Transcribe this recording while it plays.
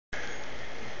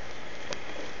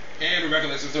And we're back on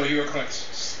this episode here on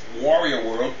Wario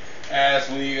World as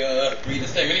we read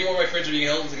this thing. Many more of my friends are being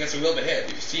held against the will of the head.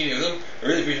 If you see any of them, I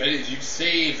really appreciate it if you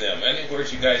save them. And of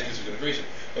course, you guys do some information.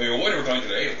 Well, your warrior we're going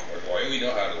today, of course, Wario. We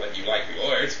know how to let you like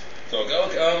rewards. So go,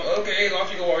 okay,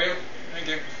 off you go, Wario. Thank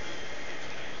you.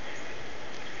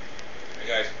 Hey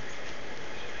guys.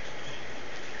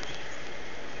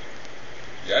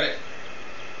 Got it?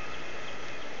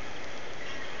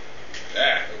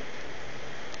 Ah.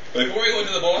 But before we go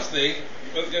into the boss thing,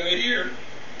 let's go in here.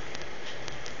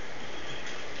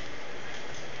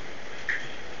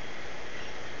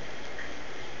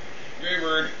 Great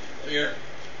word. Here.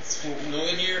 Let's go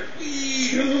in here.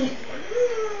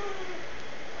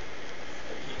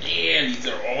 Man, these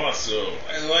are awesome.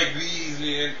 I like these,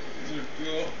 man. These are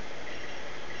cool.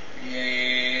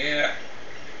 Yeah.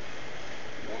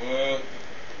 Whoa.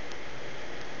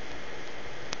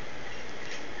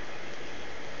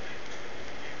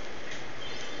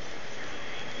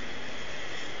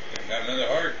 Got another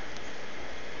heart,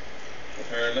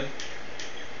 apparently.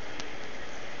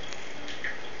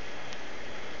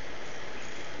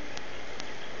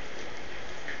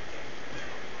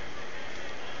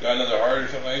 Got another heart or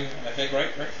something, I think,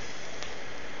 right?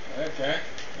 Okay,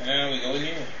 now we go in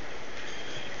here.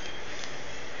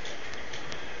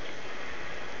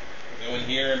 Go in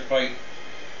here and fight,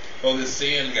 this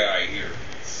sand guy here.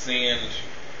 Sand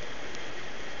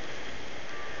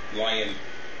lion.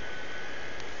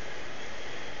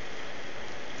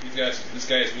 This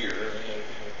guy is weird. Okay,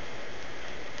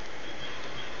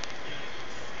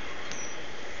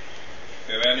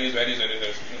 bad news.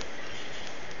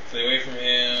 Stay away from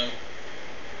him.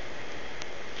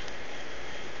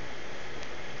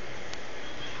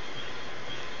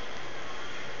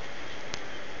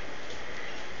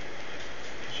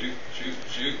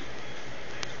 Shoot.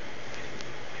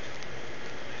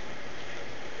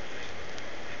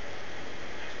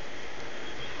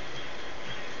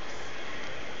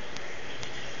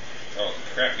 Oh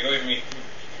crap, get away from me.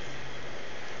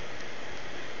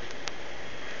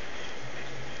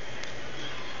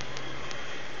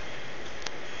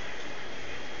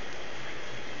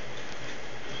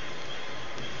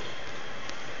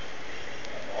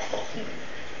 Oh,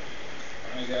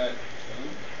 I got,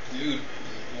 dude,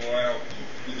 wow,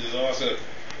 this is awesome.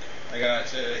 I got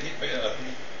hit by a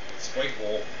spike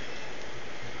ball.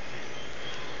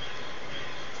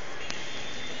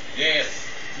 Yes,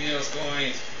 give me those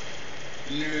coins.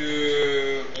 No.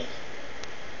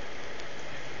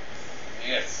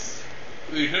 Yes.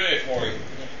 We did it for you.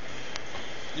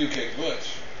 You kick butt.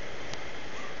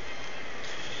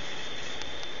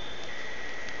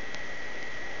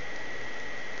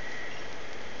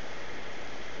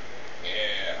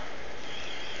 Yeah.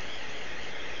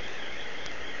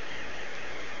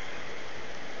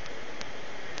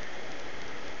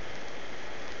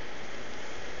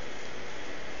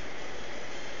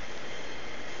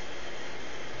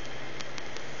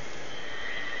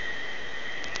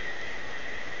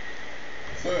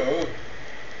 So,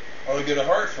 I'll get a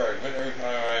heart fragment every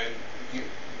time I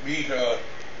meet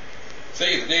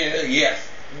save the day. Yes.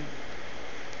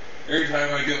 Every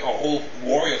time I get a whole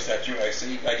Wario statue I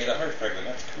get a heart fragment.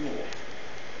 That's cool.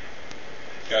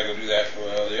 Gotta go do that for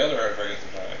the other heart fragments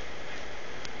sometime.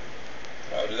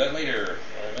 I'll do that later.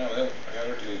 Right now, I got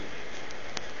her too.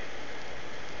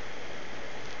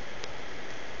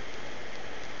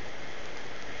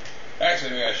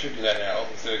 Actually, maybe I should do that now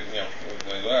instead of,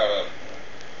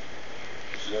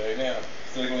 should do that right now.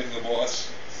 Instead of going to the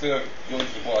boss. Sure.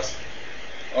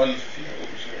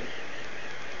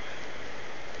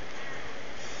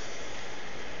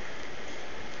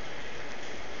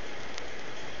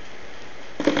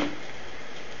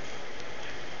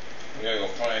 We gotta go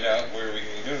find out where we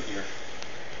can go here.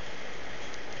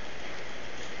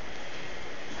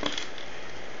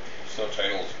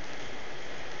 Subtitles.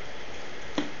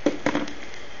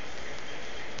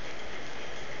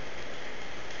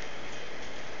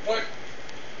 What?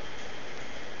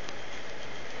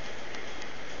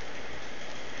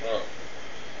 Oh.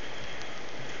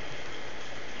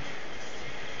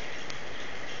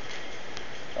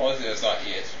 Obviously that's not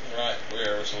it. We're not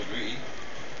where we're supposed to be.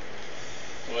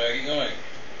 So I keep going.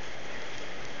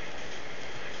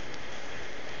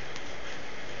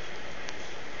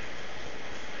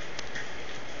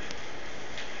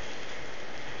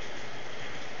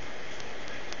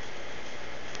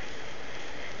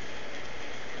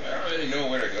 I don't really know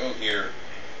where to go here.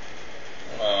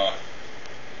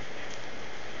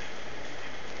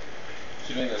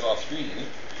 Should make this off screen.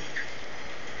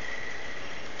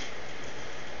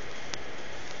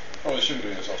 Probably shouldn't be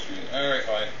doing this off screen. Alright,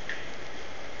 fine.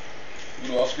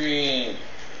 Do it off screen.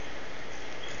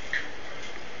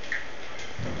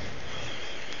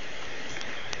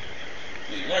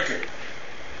 like it.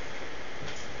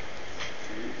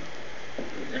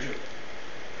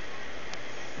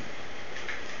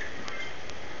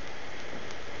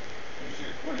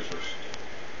 What is this?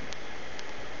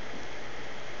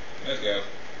 Let's go.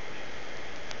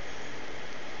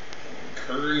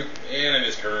 Kern, and I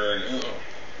miss Kern. Oh,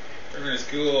 Kern is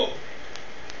cool.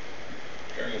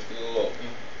 Kern is cool.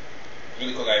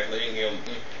 Really cool guy playing him.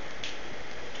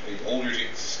 He's older, he's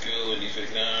at school, and he's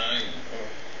like 9.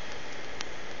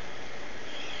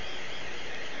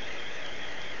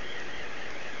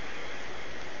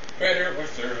 Better or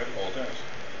serve at all times.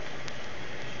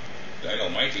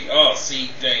 Dynamite. Oh, see,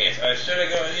 dang it. I should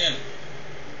have gone in.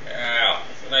 Ow.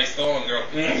 That's a nice thong, girl.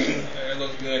 That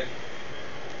looks good.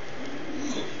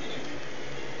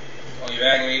 Call you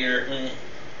back later. We'll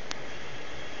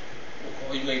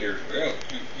call you later. Oh.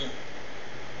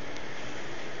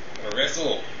 Gonna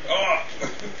wrestle. Oh!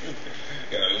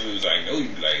 Gonna lose. I know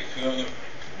you like.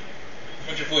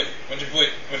 Punch your foot. Punch your foot.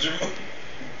 Punch your foot.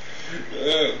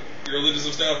 Girl into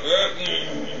some stuff.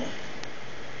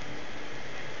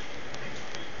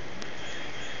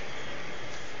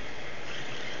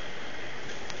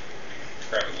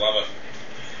 Crap, it's lava.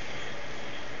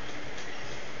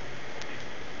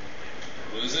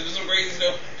 Lose into some crazy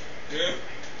stuff. Yeah.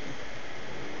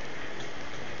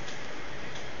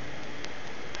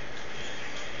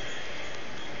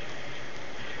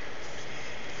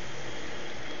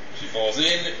 She falls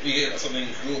in. We get something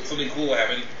cool. Something cool will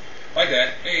happen. Like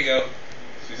that. There you go.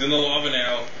 She's in the lava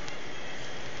now.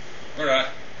 Or not.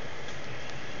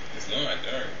 It's not.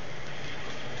 Darn.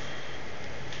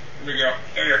 There we go.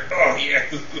 There. Oh,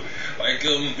 yes. I like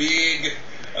them big.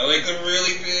 I like them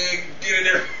really big. Get in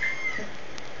there.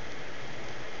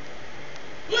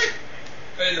 What?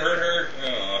 I didn't hurt her.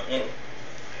 Oh.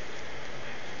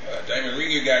 Diamond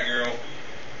ring you got, girl.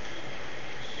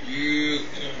 You.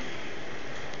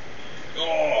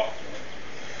 Oh.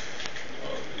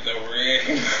 Is that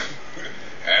ring?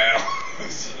 How?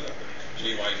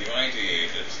 Gee, mighty.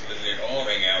 Just let it all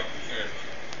hang out. Here.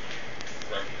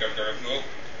 Go.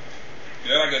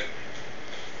 Yeah, like a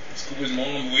Koopa's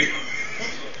mom over here.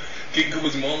 King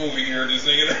Koopa's mom over here just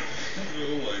singing.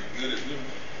 Oh my goodness.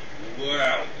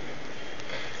 Wow.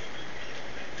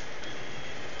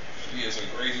 She has some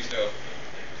crazy stuff.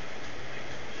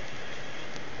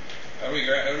 How do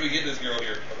we get this girl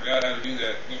here? I forgot how to do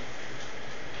that.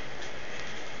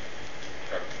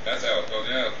 That's how it goes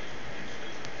down.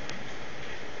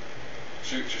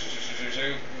 Shoot.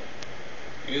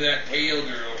 Give me that tail,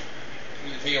 girl.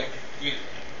 Give me the tail. Give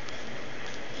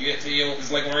me that tail.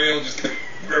 It's like Wario, just grab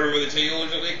her with a tail or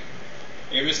something.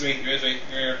 You miss me.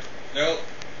 Here. No.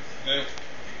 I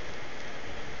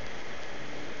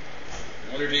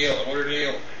want her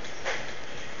tail.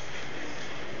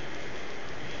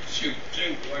 Shoot.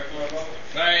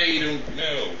 I don't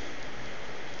know.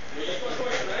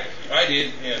 I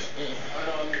did, yes. I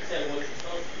don't understand what it's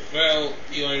supposed to do. Well,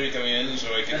 you wanted me to come in so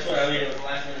I could. That's what I mean, it was the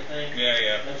last minute thing?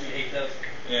 Yeah. Don't you hate those?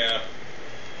 Yeah.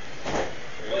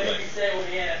 What did he say when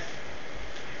he asked?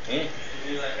 He'd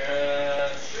be like,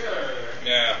 sure.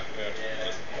 Yeah.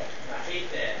 I hate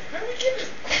that. How do we get this?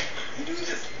 Who do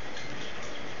this?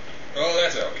 Oh,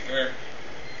 that's Albie. Come here.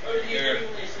 What did he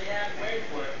previously have waiting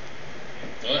for him?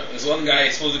 Well, this one guy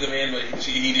is supposed to come in, but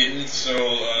he didn't, so,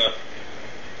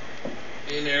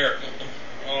 in there.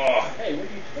 Oh. Hey,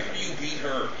 what do you beat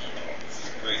her? Oh, this is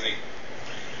crazy.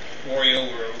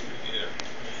 Wario, we're over here.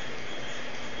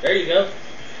 There you go.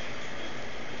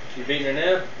 You beating her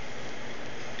now?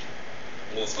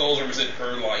 Well, skulls represent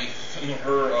her life,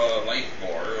 life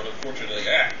bar, unfortunately.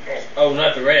 Oh,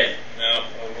 not the red. No,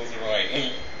 those are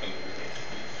right.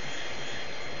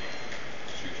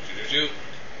 Shoot.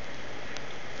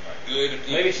 Not good.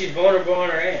 Maybe she's vulnerable on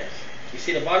her ass. You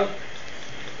see the bottom?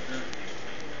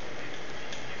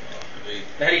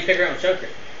 How do you pick her up and choke her?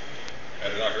 How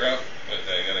to knock her out? I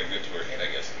gotta go to her head,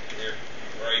 I guess. Here,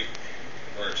 right.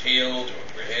 Or her tail, to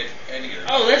her head, and get her.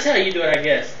 Oh, that's how you do it, I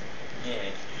guess.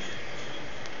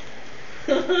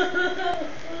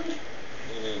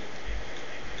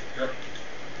 Girl,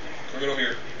 bring it over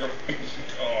here. Girl.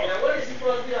 Oh. Now, what is he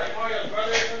supposed to be like, Mario's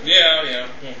brother or something? Yeah.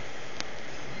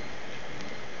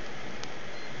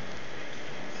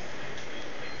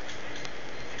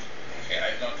 Okay,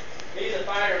 I thought. He's a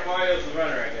fighter and Mario's the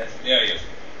runner, I guess. Yeah, he is.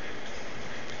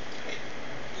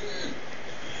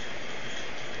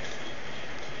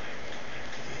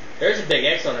 There's a big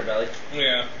X on her belly.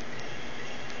 Yeah.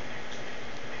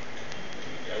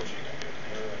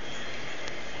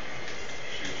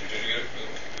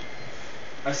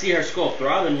 I see her skull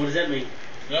throbbing. What does that mean?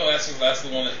 No, that's the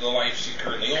one the life she's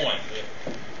currently on.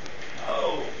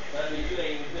 Oh, that means you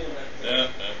ain't even doing that. No.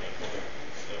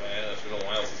 So, yeah, it's been a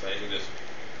while since I did this.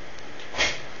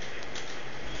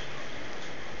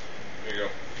 There you go.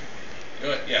 You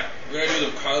know what? Yeah, we're gonna do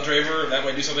the pile driver. That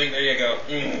might do something. There you go.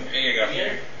 There you go.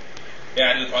 Yeah,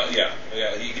 I did the pile. Yeah.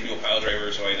 He can do a pile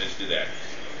driver, so I just did that.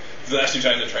 The last 2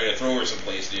 times I tried to throw her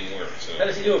someplace, it didn't work. So. How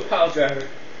does he do a pile driver?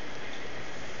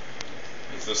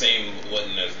 It's the same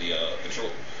button as the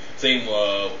control. Same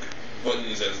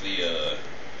buttons as the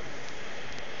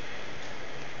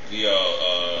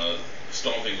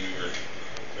stomping maneuver.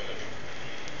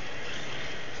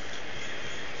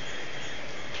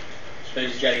 So you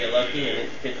just gotta get lucky and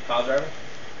hit the pile driver?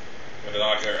 I have to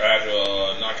knock her. I have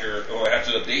to knock her. Oh, I have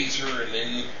to daze her and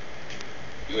then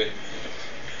do it.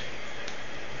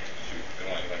 Shoot,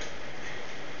 come on.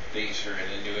 Daze her and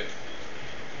then do it.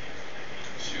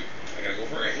 Shoot, I gotta go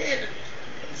for her head.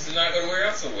 This is not gonna wear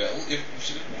out so well if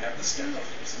she doesn't have the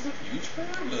stuff. This is a huge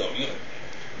problem. You know,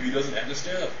 if he doesn't have the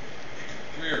stuff.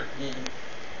 Come here. Come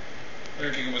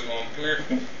here, Jacob's mom. Come here.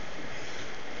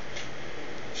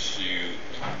 Shoot.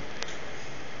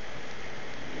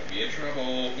 Be in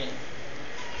trouble.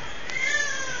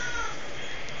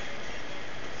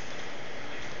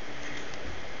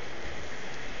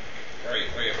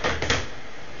 Hurry up.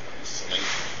 Something.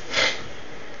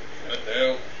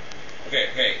 No. Okay,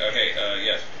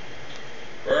 yes.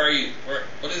 Where are you?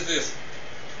 What is this?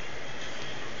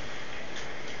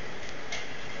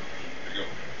 There you go.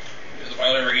 There's the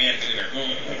pile driver again. Get in there.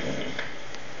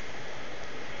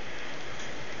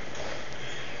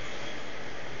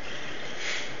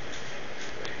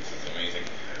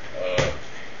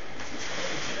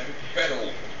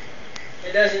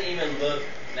 It doesn't even look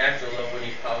natural though when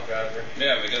you pile drive her.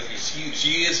 Yeah, because he's huge.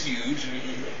 She is huge.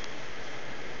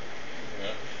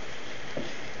 Yeah.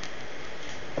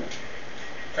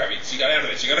 Crap, she got out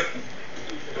of it. She got out.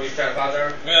 Were you trying to pile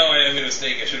drive her? Well, I made a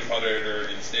mistake. I should have pile driven her.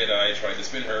 Instead, I tried to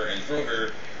spin her and throw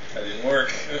her. That didn't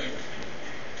work.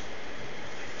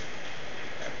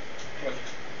 What?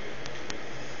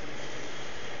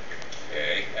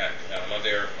 Okay, I'm not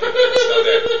there.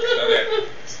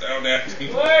 Stop that.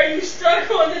 Why are you stuck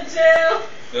on the tail?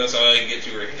 That's how I can get to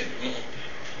her head.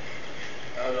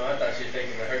 Oh no, I thought she was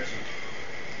thinking to hurt you.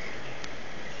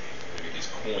 Look at these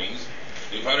coins.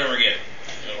 Do pile driver again.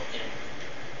 No.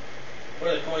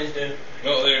 What do the coins do?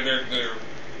 Well, they're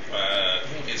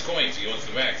it's coins. He wants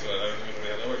them back, so I don't know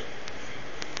how that works.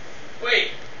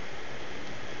 Wait.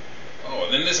 Oh,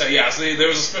 and then this, yeah, so there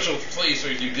was a special place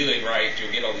where if you did it right,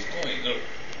 you'll get all these coins. No.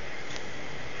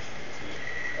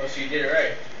 Oh, so you did it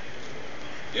right?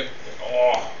 Yep.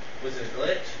 Oh. Was it a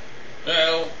glitch?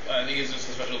 Well, I think it's just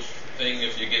a special thing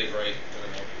if you get it right. I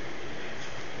don't know.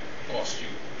 Oh, shoot.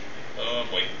 Oh,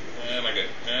 boy. Not good.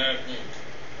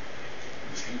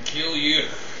 This can kill you.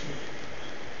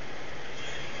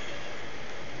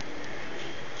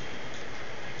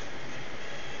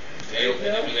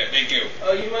 Thank you.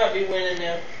 Oh, you might be winning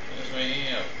now. Yes, I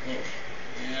am.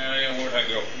 Yeah, more time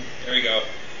to go. There we go.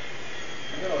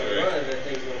 No, you're running, that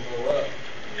thing's going to blow up.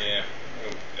 Yeah.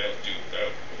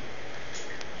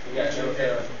 You got no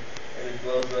tail. And it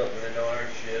blows up and then no iron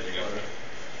shit.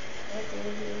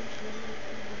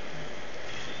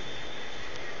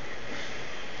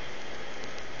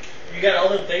 You got all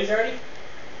them things already?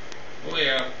 Oh,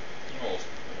 yeah. Almost.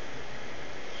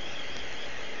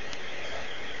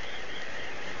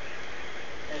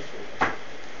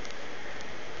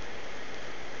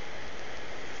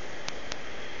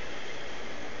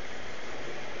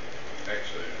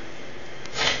 Actually,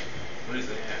 what is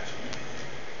that?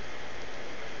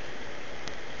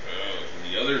 Oh,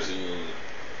 the others in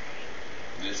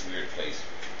this weird place.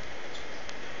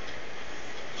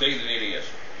 Save the data, yes.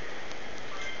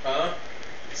 Huh?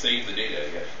 Save the data,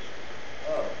 yes.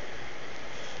 Oh.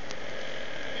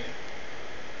 Okay.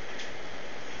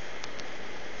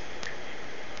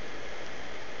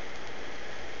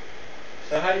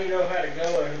 So how do you know how to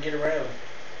go and get around?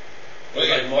 Well,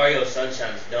 Like Mario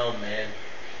Sunshine's dumb, man.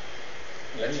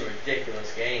 That's a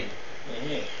ridiculous game.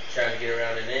 Mm-hmm. Trying to get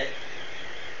around in it.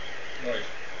 Right.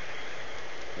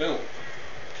 Well,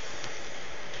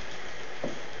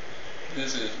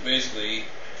 this is basically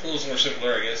a little more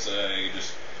simpler, I guess. You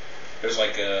just there's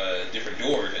like different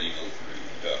doors that you go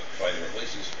through to find different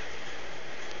places.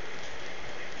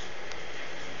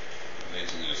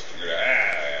 Basically, just figure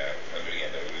out I'm gonna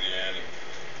get that again.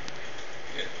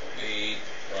 Get away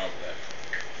from that.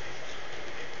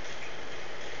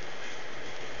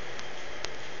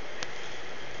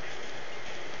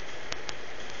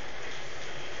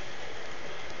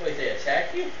 Wait, they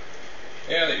attack you?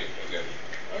 Yeah, they do. Okay.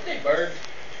 Aren't they birds?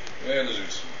 Yeah,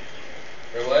 lizards.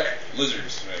 Or what?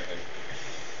 Lizards, I think.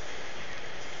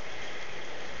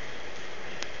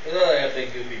 It looks like a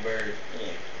big goofy bird. Yeah.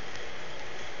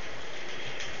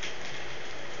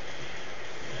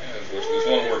 This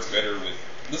one works better with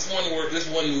this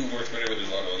one move works better with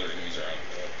a lot of other enemies around.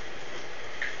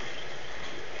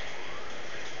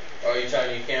 Oh, you trying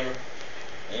to use camera?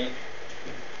 Yeah.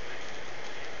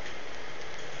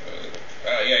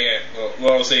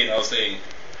 Well, I was saying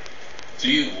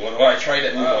to you. Well, I tried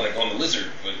that move on the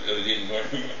lizard, but it didn't work.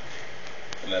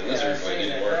 On that lizard, but it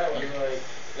didn't work.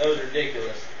 That was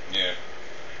ridiculous. Yeah.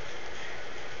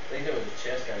 I think there was a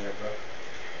chest down there, bro.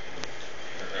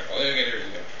 Oh, there you go.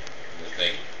 The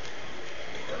thing.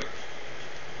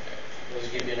 Does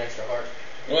it give you an extra heart?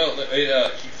 Well,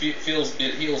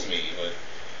 it heals me, but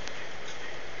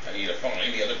I need to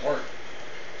find the other part.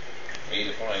 I need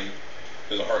to find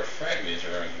there's a heart fragment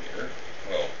around here.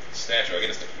 Well, statue. I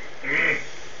get a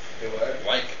Do what?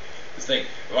 like this thing.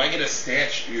 If I get a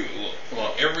statue,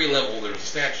 well, every level there's a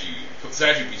statue.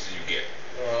 Statue pieces you get.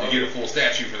 You get a full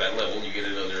statue for that level. You get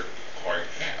another heart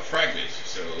fragment.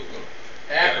 So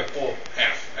half or full?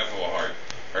 Half of a heart.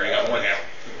 I already got one half.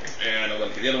 And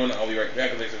the other one I'll be right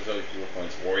back. The next episode we'll find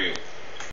Wario.